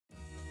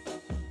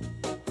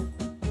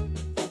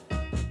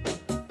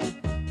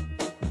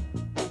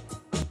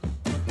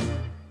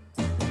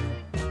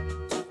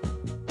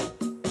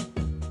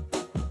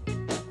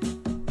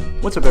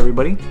What's up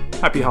everybody?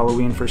 Happy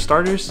Halloween for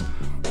starters.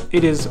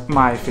 It is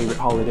my favorite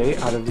holiday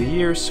out of the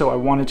year, so I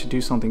wanted to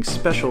do something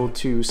special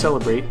to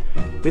celebrate.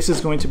 This is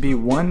going to be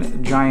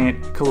one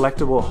giant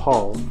collectible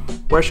haul,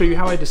 where I show you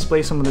how I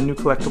display some of the new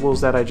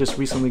collectibles that I just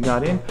recently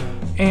got in,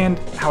 and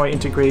how I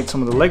integrate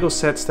some of the Lego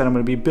sets that I'm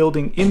going to be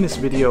building in this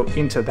video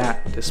into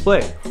that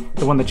display,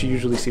 the one that you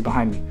usually see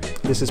behind me.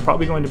 This is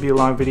probably going to be a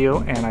long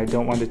video, and I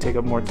don't want to take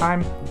up more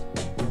time.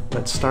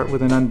 Let's start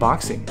with an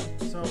unboxing.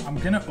 So I'm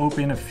going to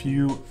open a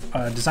few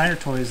designer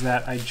toys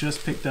that I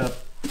just picked up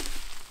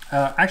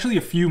actually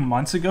a few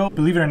months ago.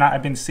 Believe it or not,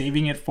 I've been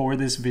saving it for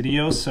this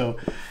video, so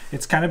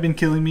it's kind of been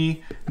killing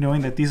me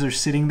knowing that these are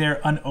sitting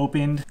there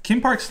unopened.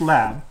 Kimpark's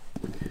Lab,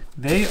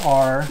 they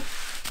are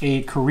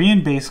a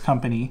Korean-based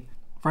company.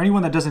 For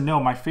anyone that doesn't know,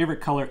 my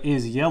favorite color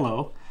is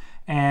yellow,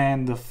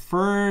 and the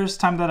first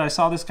time that I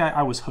saw this guy,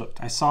 I was hooked.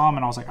 I saw him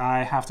and I was like,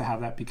 I have to have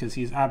that because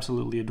he's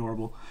absolutely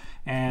adorable.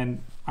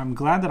 And I'm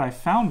glad that I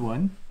found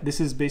one. This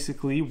is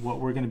basically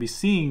what we're going to be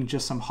seeing,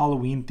 just some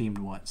Halloween themed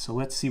ones. So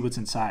let's see what's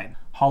inside.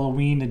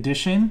 Halloween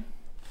edition,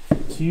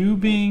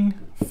 Cubing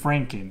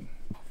Franken.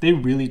 They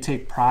really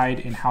take pride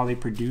in how they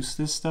produce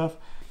this stuff.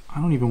 I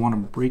don't even want to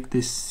break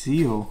this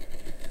seal.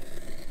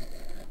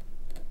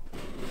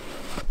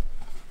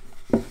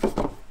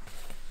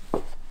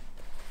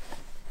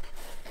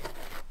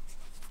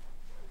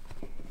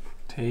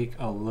 Take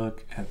a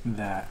look at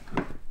that.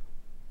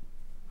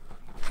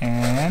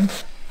 And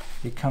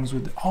it comes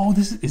with, oh,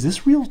 is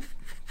this real?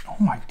 Oh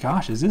my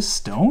gosh, is this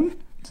stone?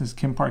 This is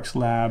Kimpark's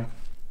Lab.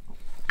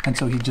 And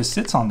so he just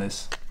sits on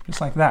this,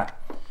 just like that.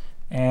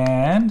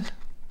 And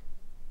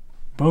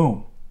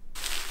boom.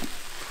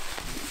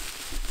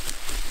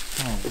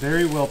 Oh,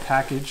 very well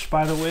packaged,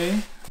 by the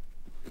way.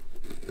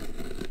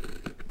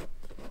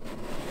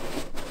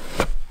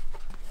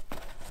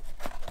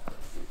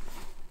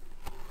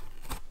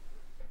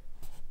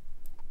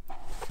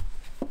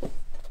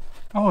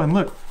 Oh, and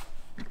look,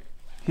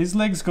 his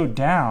legs go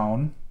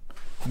down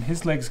and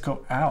his legs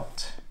go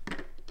out.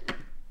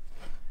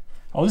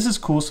 Oh, this is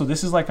cool. So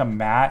this is like a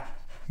matte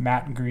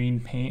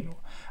green paint.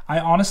 I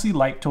honestly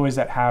like toys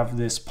that have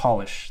this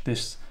polish,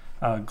 this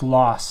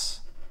gloss.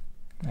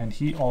 And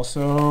he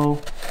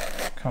also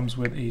comes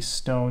with a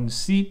stone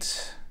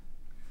seat.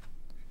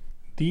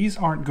 These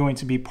aren't going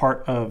to be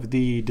part of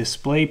the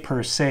display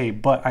per se,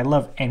 but I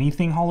love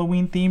anything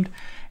Halloween themed.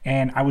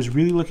 And I was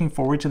really looking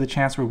forward to the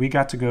chance where we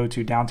got to go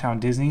to downtown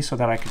Disney so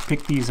that I could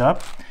pick these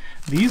up.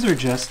 These are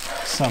just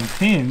some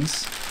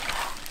pins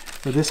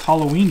for this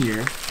Halloween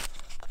year.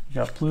 You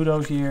got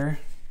Pluto here,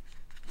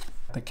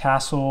 the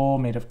castle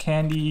made of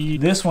candy.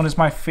 This one is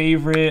my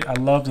favorite. I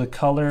love the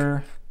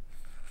color.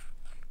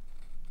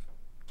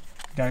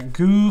 Got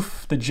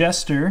Goof, the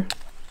jester.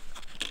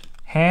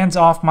 Hands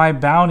off my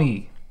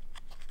bounty,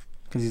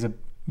 because he's a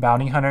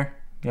bounty hunter.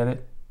 Get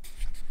it?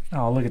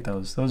 Oh, look at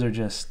those. Those are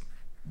just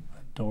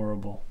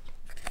adorable.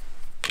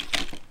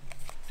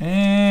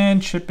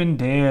 And Chip and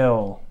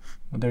Dale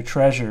with their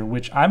treasure,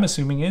 which I'm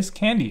assuming is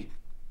candy.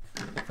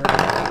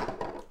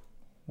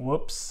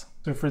 Whoops.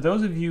 So for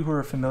those of you who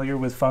are familiar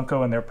with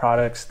Funko and their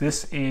products,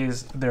 this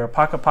is their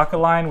Paka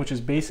line, which is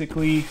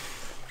basically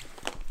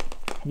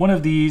one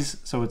of these.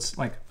 So it's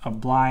like a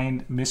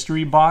blind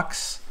mystery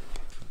box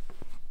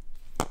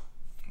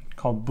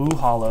called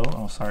HAULow.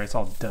 Oh, sorry, it's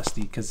all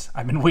dusty because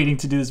I've been waiting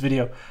to do this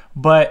video.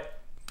 But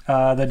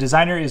the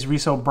designer is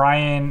Reese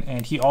O'Brien,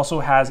 and he also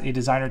has a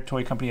designer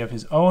toy company of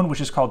his own,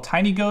 which is called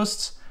Tiny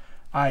Ghosts.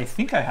 I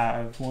think I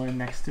have one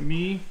next to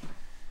me.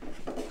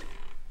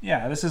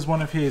 Yeah, this is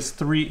one of his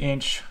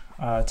 3-inch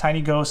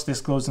Tiny Ghosts.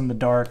 This glows in the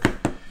dark.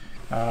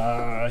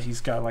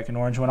 He's got like an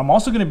orange one. I'm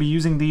also going to be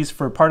using these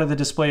for part of the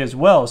display as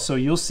well, so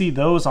you'll see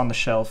those on the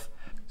shelf.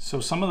 So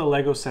some of the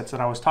Lego sets that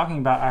I was talking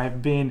about,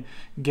 I've been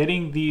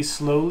getting these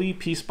slowly,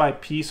 piece by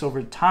piece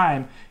over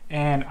time,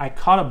 and I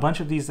caught a bunch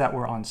of these that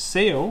were on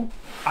sale.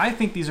 I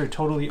think these are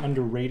totally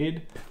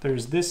underrated.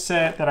 There's this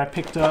set that I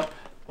picked up.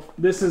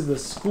 This is the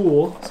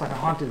school. It's like a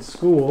haunted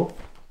school.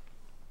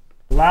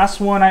 Last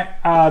one,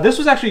 this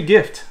was actually a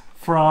gift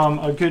from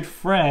a good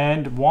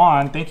friend,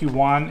 Juan. Thank you,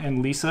 Juan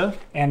and Lisa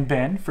and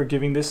Ben, for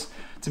giving this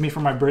to me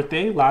for my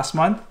birthday last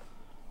month.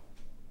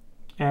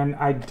 And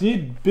I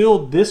did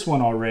build this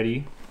one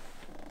already.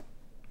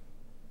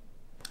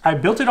 I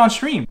built it on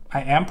stream.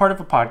 I am part of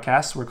a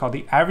podcast. We're called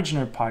the Average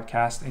Nerd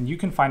Podcast, and you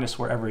can find us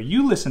wherever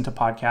you listen to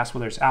podcasts,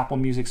 whether it's Apple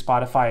Music,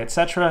 Spotify,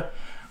 etc.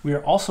 We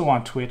are also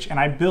on Twitch, and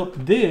I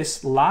built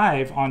this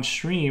live on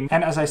stream.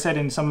 And as I said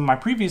in some of my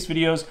previous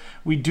videos,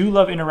 we do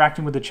love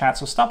interacting with the chat,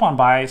 so stop on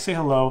by, say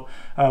hello.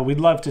 We'd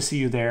love to see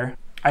you there.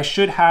 I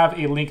should have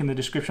a link in the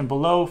description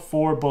below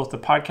for both the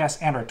podcast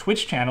and our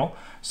Twitch channel,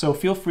 so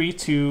feel free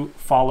to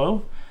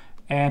follow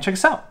and check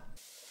us out.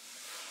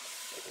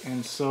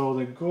 And so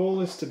the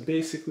goal is to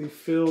basically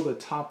fill the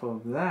top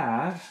of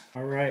that.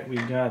 All right, we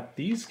got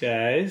these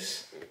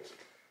guys.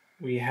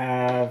 We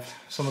have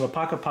some of the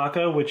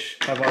Paka, which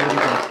have already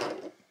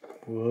been,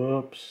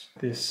 whoops.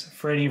 This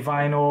Freddy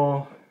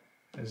vinyl,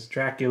 as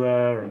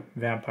Dracula or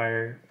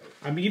vampire.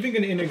 I'm even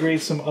gonna integrate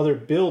some other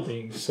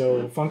buildings.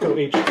 So Funko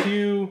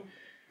HQ,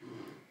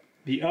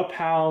 the Up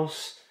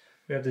House.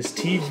 We have this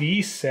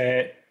TV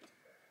set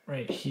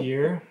right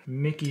here.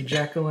 Mickey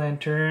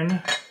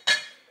Jack-o'-lantern.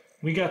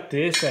 We got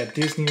this at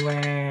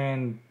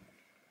Disneyland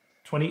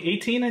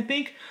 2018, I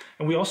think.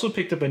 And we also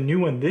picked up a new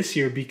one this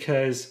year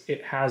because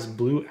it has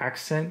blue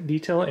accent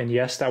detail. And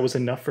yes, that was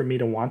enough for me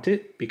to want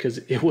it because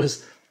it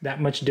was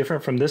that much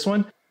different from this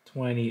one.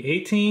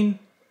 2018,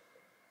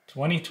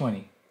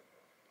 2020.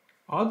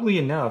 Oddly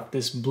enough,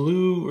 this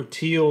blue or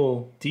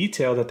teal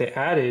detail that they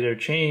added or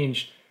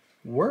changed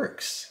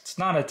works. It's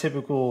not a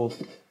typical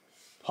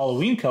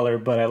Halloween color,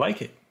 but I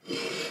like it.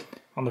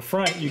 On the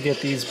front, you get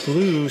these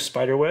blue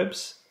spider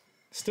webs.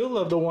 Still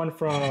love the one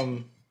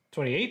from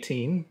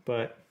 2018,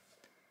 but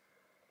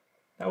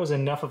that was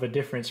enough of a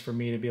difference for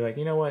me to be like,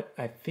 you know what?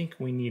 I think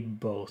we need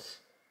both.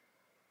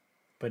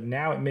 But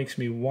now it makes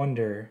me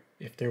wonder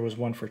if there was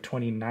one for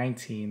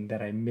 2019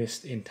 that I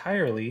missed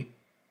entirely,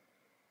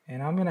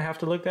 and I'm gonna have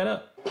to look that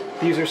up.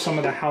 These are some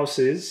of the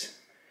houses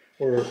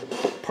or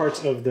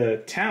parts of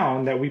the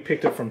town that we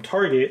picked up from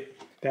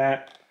Target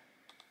that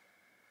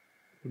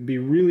would be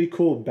really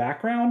cool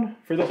background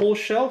for the whole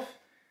shelf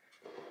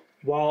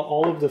while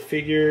all of the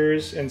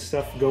figures and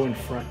stuff go in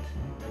front.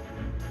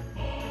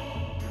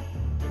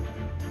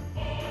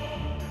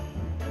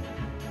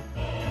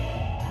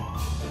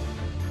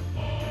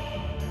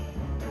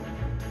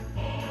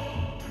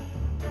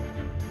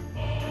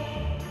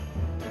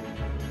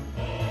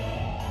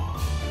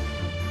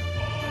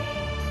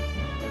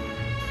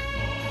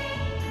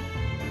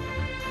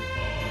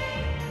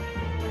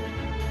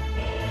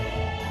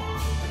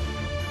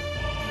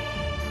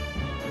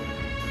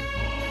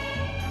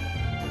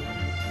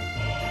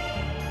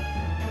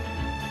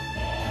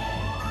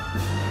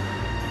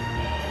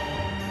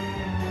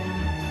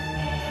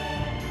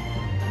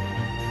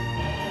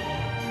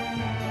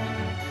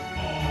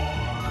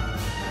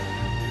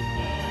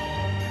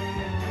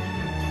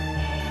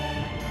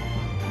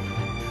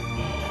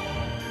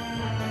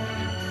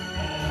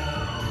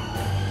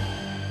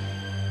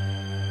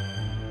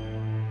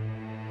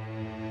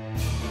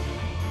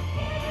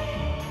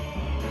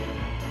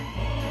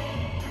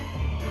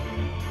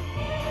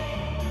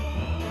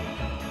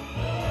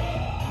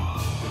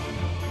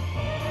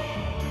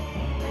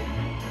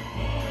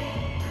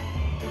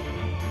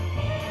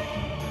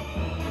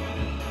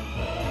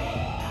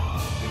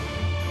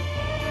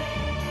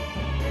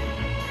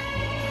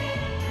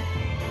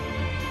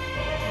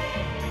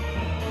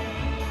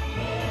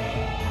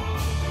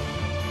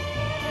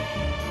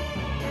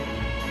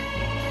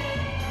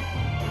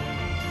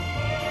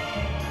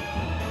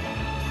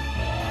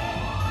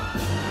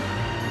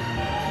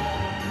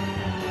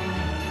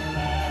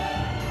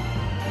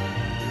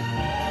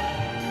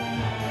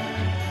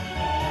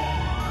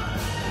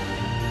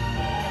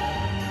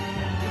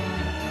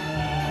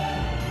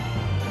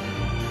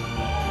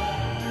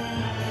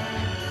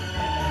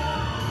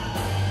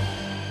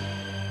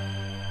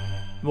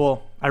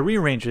 Well, I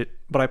rearranged it,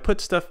 but I put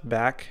stuff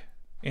back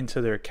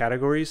into their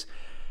categories.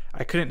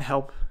 I couldn't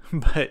help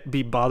but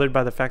be bothered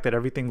by the fact that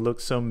everything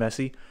looks so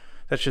messy.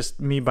 That's just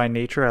me by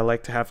nature. I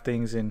like to have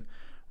things in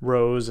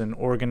rows and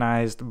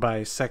organized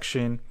by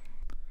section.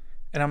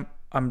 And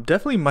I'm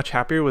definitely much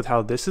happier with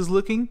how this is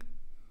looking.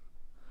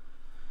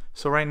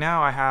 So right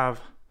now I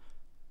have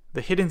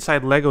the hidden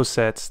side Lego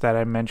sets that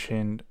I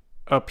mentioned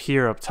up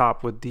here up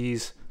top with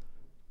these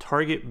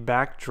Target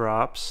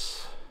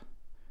backdrops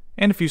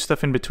and a few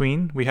stuff in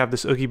between. We have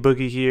this Oogie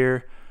Boogie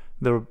here,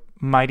 the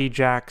Mighty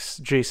Jax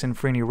Jason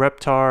Freeney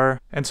Reptar.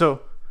 And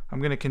so I'm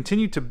going to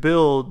continue to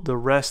build the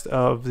rest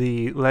of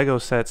the Lego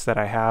sets that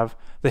I have,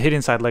 the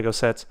hidden side Lego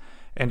sets,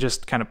 and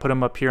just kind of put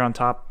them up here on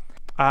top.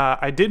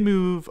 I did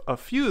move a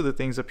few of the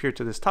things up here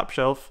to this top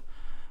shelf.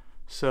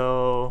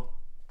 So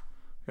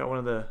got one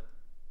of the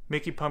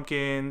Mickey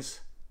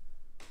pumpkins,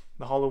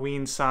 the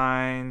Halloween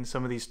sign,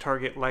 some of these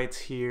Target lights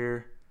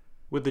here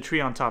with the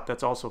tree on top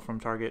that's also from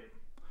Target.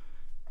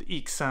 The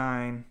Eek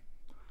sign,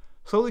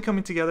 slowly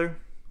coming together.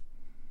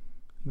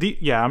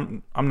 Yeah,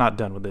 I'm not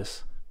done with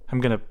this. I'm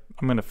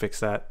gonna fix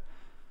that.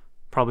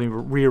 Probably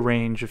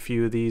rearrange a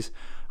few of these.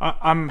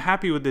 I'm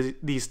happy with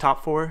these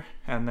top four,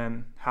 and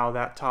then how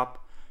that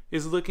top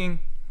is looking.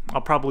 I'll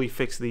probably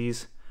fix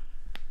these.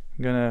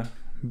 I'm gonna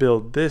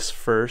build this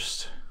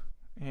first,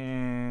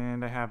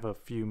 and I have a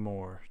few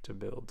more to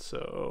build,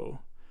 so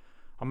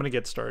I'm gonna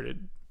get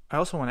started. I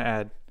also want to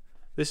add,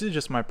 this is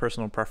just my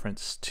personal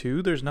preference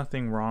too. There's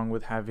nothing wrong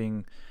with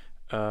having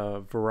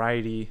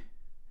variety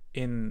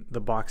in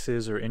the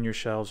boxes or in your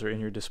shelves or in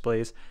your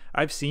displays.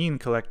 I've seen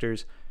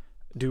collectors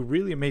do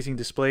really amazing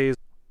displays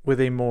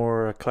with a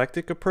more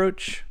eclectic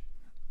approach,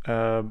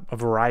 a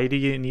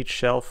variety in each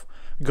shelf,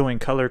 going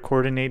color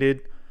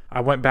coordinated. I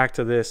went back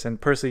to this, and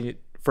personally,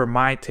 for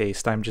my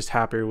taste, I'm just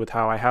happier with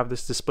how I have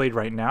this displayed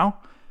right now,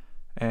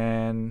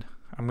 and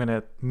I'm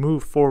gonna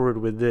move forward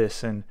with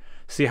this and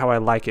see how I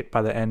like it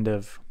by the end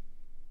of,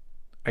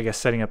 I guess,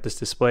 setting up this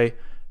display,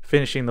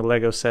 finishing the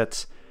Lego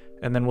sets,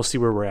 and then we'll see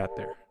where we're at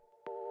there.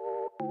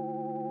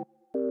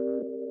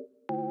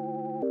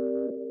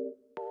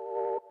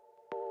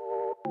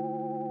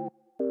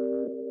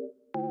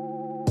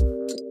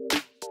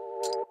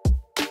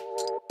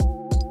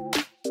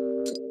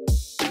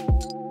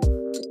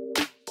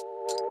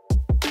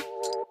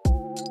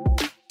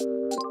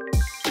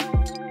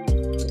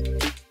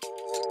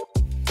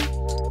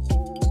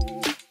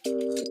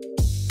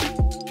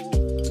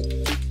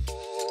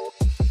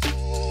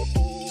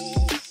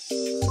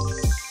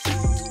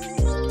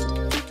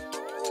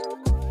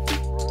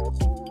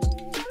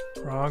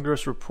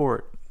 Progress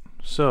report.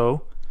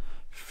 So,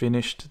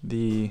 finished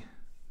the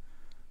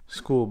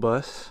school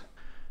bus.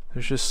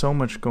 There's just so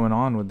much going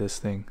on with this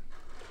thing.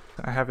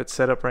 I have it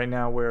set up right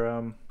now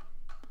where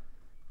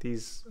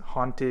these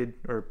haunted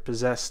or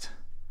possessed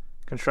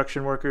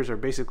construction workers are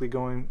basically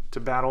going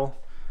to battle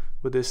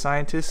with this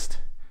scientist.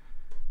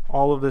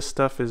 All of this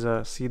stuff is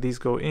see, these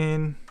go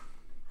in,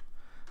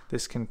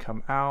 this can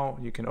come out,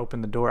 you can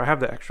open the door. I have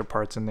the extra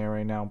parts in there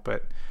right now,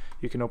 but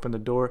you can open the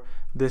door.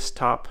 This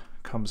top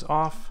comes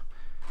off,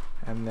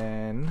 and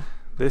then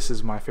this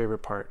is my favorite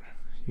part.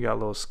 You got a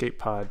little escape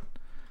pod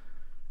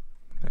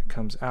that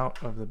comes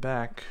out of the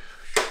back,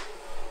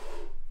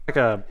 like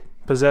a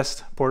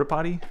possessed porta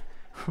potty.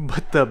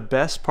 But the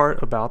best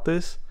part about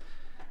this,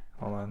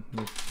 hold on,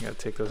 you gotta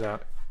take those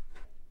out.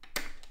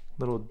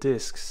 Little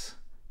discs.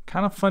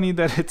 Kind of funny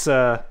that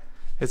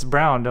it's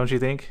brown, don't you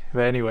think?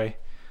 But anyway,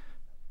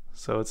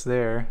 so it's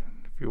there.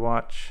 If you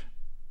watch,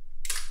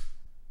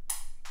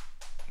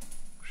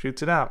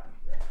 shoots it out.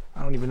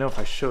 I don't even know if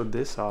I showed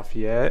this off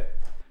yet.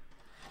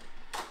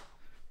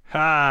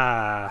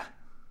 Ha!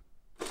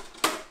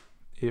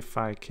 If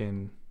I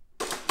can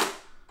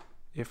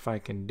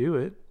do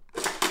it.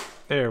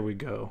 There we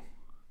go.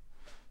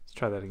 Let's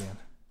try that again.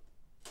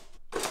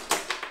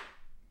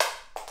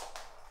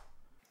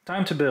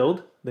 Time to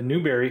build the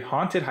Newberry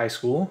Haunted High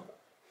School.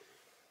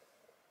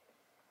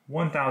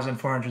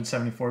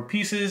 1,474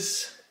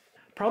 pieces.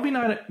 Probably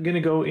not going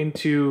to go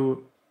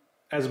into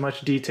as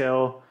much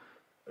detail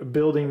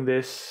building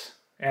this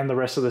and the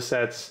rest of the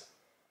sets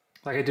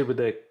like I did with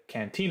the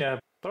cantina,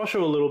 but I'll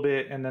show a little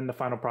bit, and then the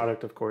final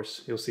product, of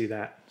course, you'll see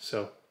that.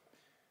 So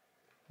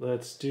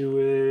let's do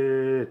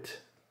it.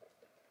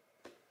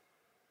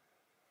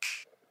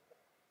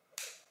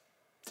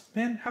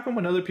 Man, how come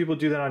when other people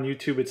do that on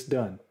YouTube, it's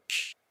done?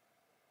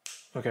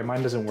 Okay,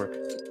 mine doesn't work.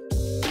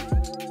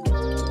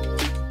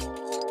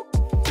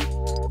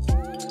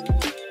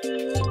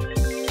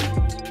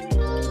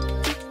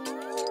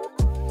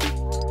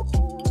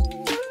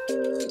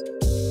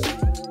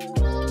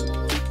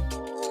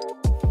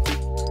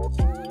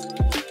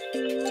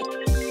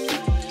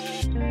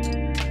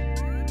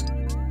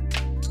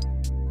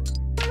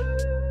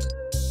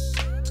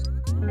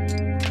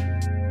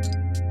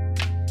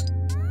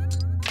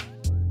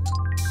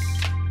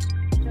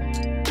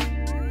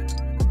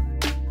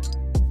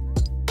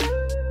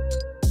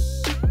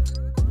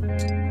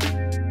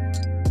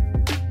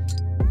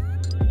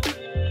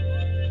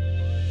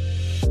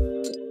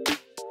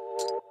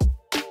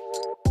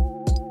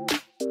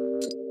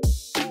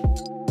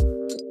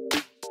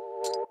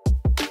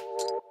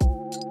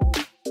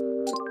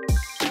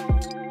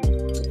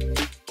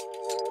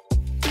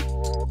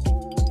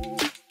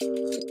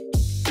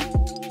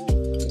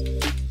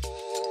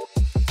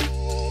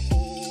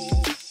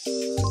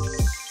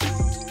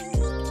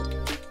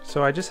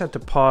 So I just had to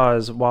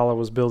pause while I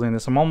was building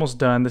this. I'm almost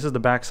done. This is the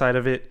back side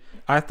of it.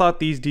 I thought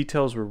these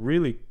details were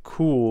really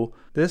cool.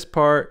 This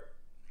part,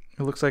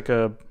 it looks like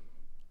a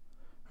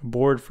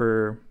board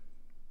for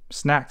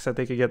snacks that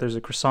they could get. There's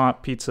a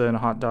croissant, pizza, and a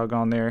hot dog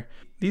on there.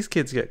 These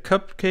kids get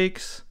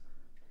cupcakes,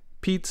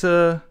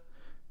 pizza.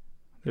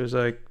 There's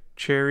like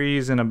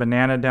cherries and a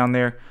banana down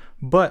there.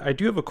 But I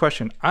do have a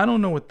question. I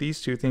don't know what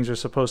these two things are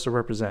supposed to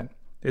represent.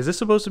 Is this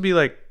supposed to be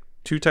like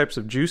two types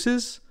of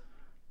juices?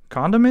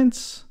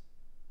 Condiments?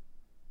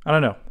 I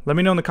don't know. Let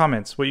me know in the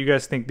comments what you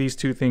guys think these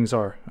two things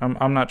are.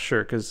 I'm not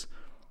sure, because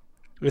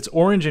it's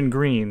orange and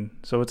green,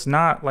 so it's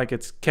not like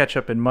it's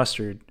ketchup and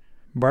mustard.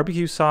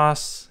 Barbecue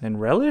sauce and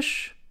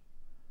relish?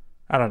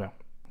 I don't know.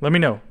 Let me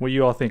know what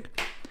you all think.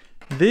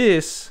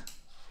 This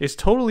is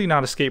totally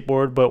not a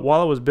skateboard, but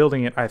while I was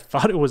building it, I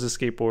thought it was a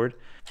skateboard.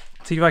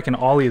 Let's see if I can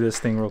ollie this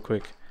thing real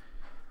quick.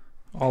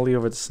 Ollie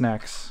over the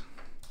snacks.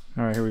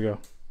 All right, here we go.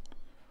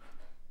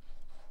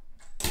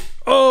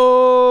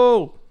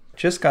 Oh!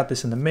 Just got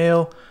this in the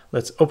mail.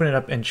 Let's open it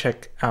up and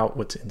check out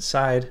what's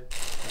inside.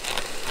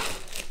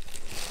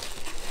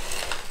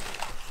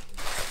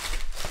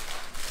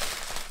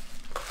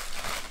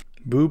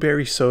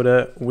 Blueberry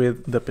soda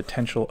with the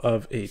potential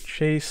of a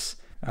chase.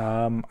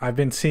 I've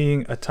been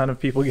seeing a ton of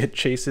people get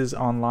chases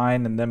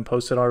online and then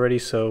post it already,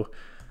 so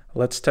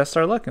let's test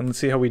our luck and let's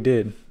see how we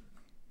did.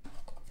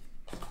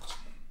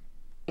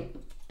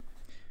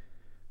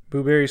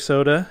 Blueberry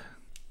soda.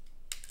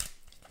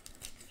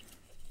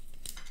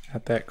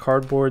 Got that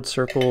cardboard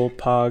circle,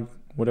 pog,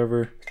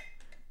 whatever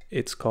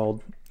it's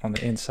called on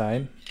the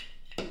inside.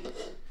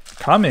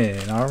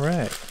 Coming, all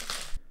right.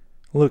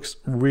 Looks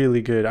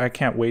really good. I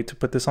can't wait to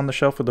put this on the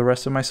shelf with the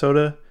rest of my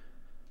soda.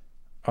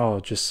 Oh,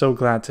 just so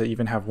glad to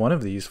even have one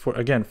of these. For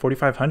again,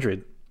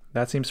 4,500.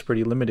 That seems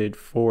pretty limited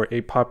for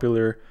a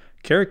popular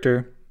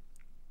character.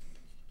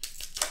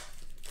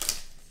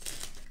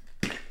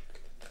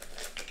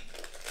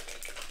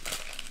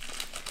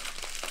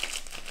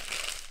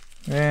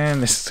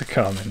 And this is a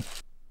common.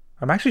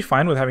 I'm actually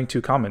fine with having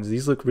two commons.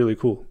 These look really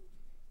cool.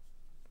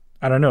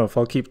 I don't know if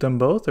I'll keep them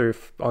both or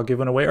if I'll give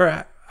one away.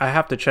 Or I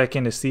have to check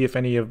in to see if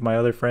any of my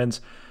other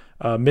friends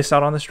miss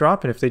out on this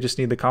drop. And if they just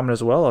need the common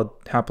as well, I'll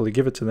happily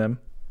give it to them.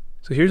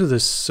 So here's the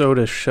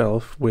soda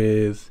shelf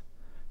with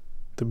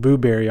the Boo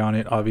Berry on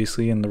it,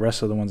 obviously, and the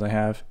rest of the ones I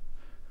have.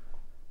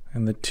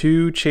 And the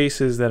 2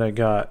 chases that I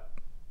got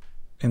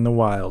in the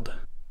wild.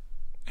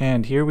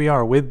 And here we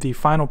are with the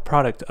final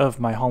product of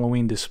my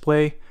Halloween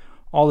display.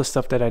 All the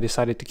stuff that I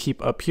decided to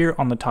keep up here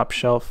on the top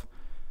shelf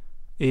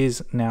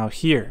is now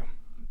here.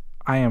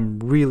 I am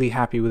really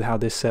happy with how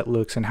this set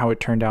looks and how it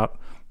turned out.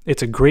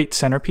 It's a great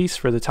centerpiece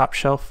for the top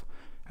shelf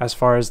as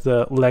far as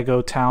the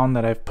Lego town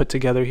that I've put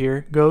together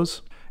here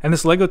goes. And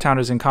this Lego town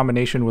is in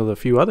combination with a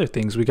few other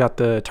things. We got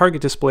the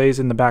Target displays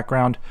in the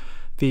background,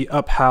 the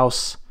up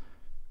house.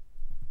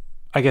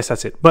 I guess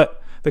that's it.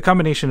 But the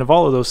combination of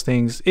all of those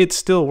things, it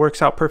still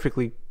works out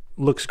perfectly,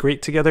 looks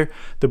great together.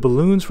 The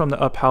balloons from the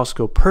up house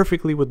go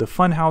perfectly with the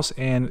fun house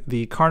and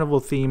the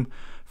carnival theme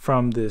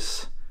from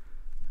this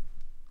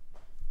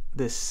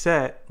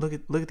set. Look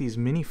at these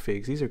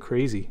minifigs. These are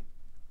crazy.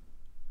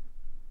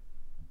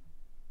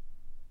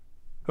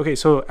 Okay,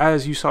 so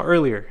as you saw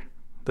earlier,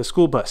 the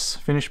school bus,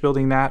 finished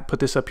building that, put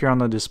this up here on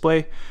the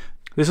display.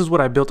 This is what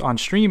I built on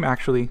stream,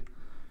 actually.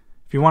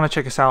 If you want to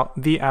check us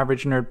out, The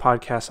Average Nerd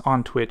Podcast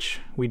on Twitch.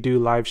 We do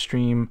live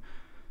stream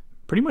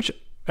pretty much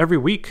every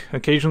week,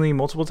 occasionally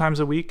multiple times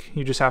a week.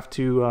 You just have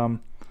to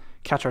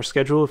catch our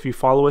schedule. If you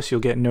follow us, you'll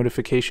get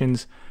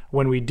notifications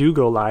when we do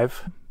go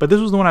live. But this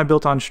was the one I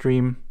built on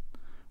stream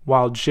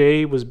while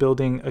Jay was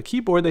building a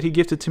keyboard that he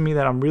gifted to me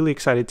that I'm really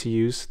excited to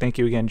use. Thank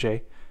you again,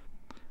 Jay.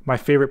 My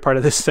favorite part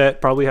of this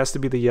set probably has to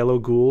be the yellow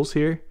ghouls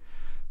here.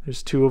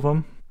 There's 2 of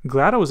them.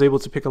 Glad I was able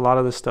to pick a lot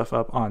of this stuff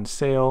up on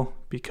sale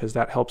because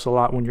that helps a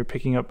lot when you're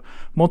picking up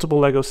multiple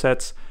Lego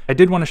sets. I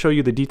did want to show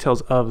you the details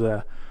of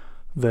the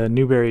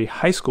Newberry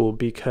High School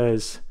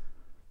because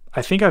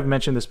I think I've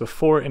mentioned this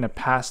before in a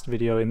past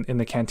video, in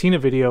the Cantina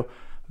video,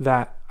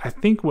 that I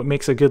think what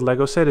makes a good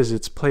Lego set is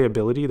its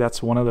playability.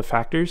 That's one of the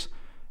factors.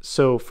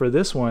 So for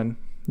this one,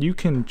 you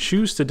can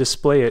choose to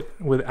display it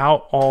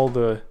without all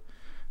the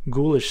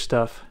ghoulish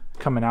stuff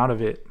coming out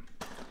of it.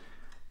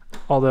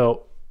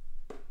 Although,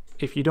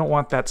 if you don't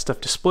want that stuff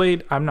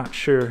displayed, I'm not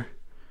sure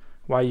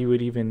why you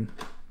would even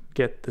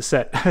get the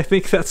set. I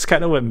think that's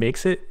kind of what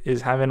makes it,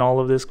 is having all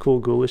of this cool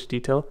ghoulish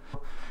detail.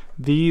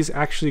 These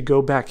actually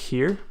go back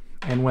here,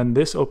 and when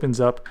this opens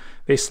up,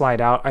 they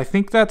slide out. I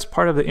think that's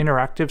part of the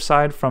interactive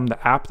side from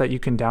the app that you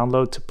can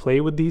download to play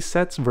with these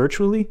sets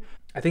virtually.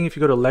 I think if you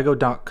go to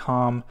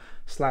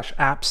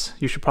lego.com/apps,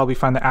 you should probably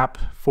find the app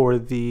for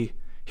the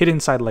hidden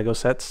side Lego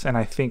sets, and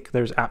I think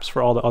there's apps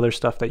for all the other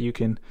stuff that you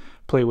can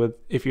play with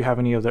if you have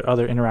any of their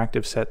other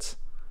interactive sets.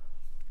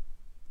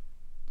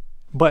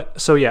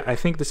 But so yeah, I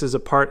think this is a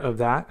part of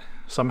that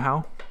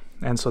somehow,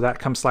 and so that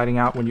comes sliding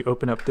out when you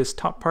open up this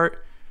top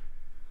part.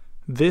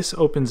 This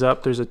opens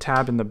up, there's a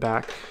tab in the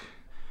back.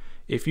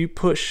 If you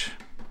push,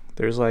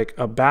 there's like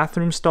a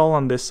bathroom stall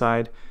on this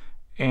side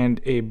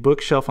and a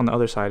bookshelf on the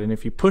other side, and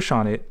if you push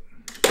on it,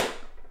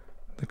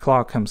 the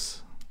claw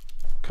comes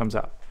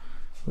out.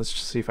 Let's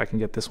just see if I can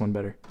get this one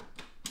better.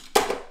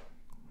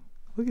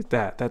 Look at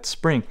that, that's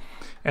spring.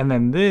 And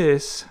then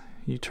this,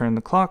 you turn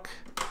the clock,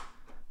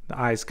 the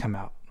eyes come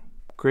out.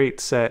 Great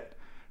set,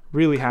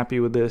 really happy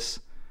with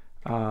this.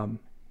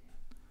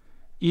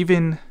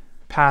 Even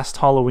past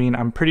Halloween,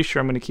 I'm pretty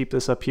sure I'm gonna keep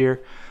this up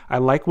here. I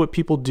like what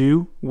people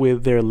do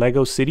with their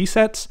Lego City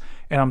sets,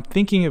 and I'm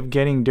thinking of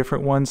getting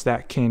different ones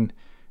that can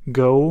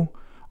go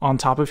on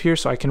top of here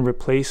so I can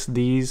replace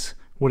these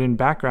wooden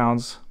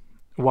backgrounds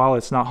while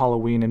it's not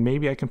Halloween, and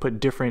maybe I can put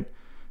different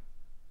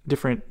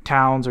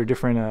towns or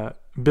different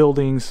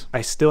buildings.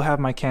 I still have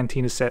my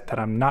Cantina set that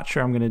I'm not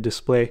sure I'm going to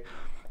display.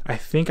 I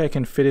think I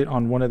can fit it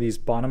on one of these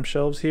bottom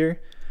shelves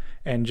here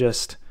and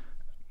just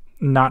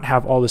not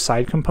have all the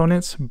side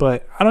components,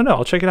 but I don't know,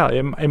 I'll check it out.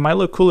 It might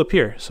look cool up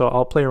here, so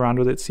I'll play around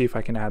with it, see if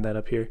I can add that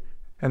up here.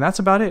 And that's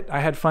about it.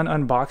 I had fun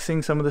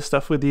unboxing some of the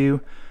stuff with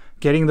you,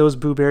 getting those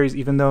Boo Berries,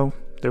 even though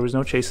there was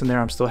no chase in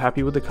there. I'm still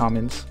happy with the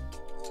commons.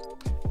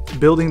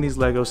 Building these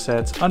Lego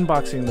sets,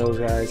 unboxing those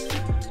guys.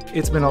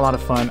 It's been a lot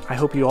of fun. I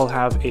hope you all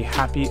have a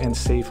happy and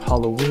safe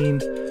Halloween.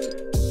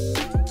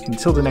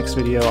 Until the next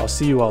video, I'll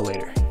see you all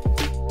later.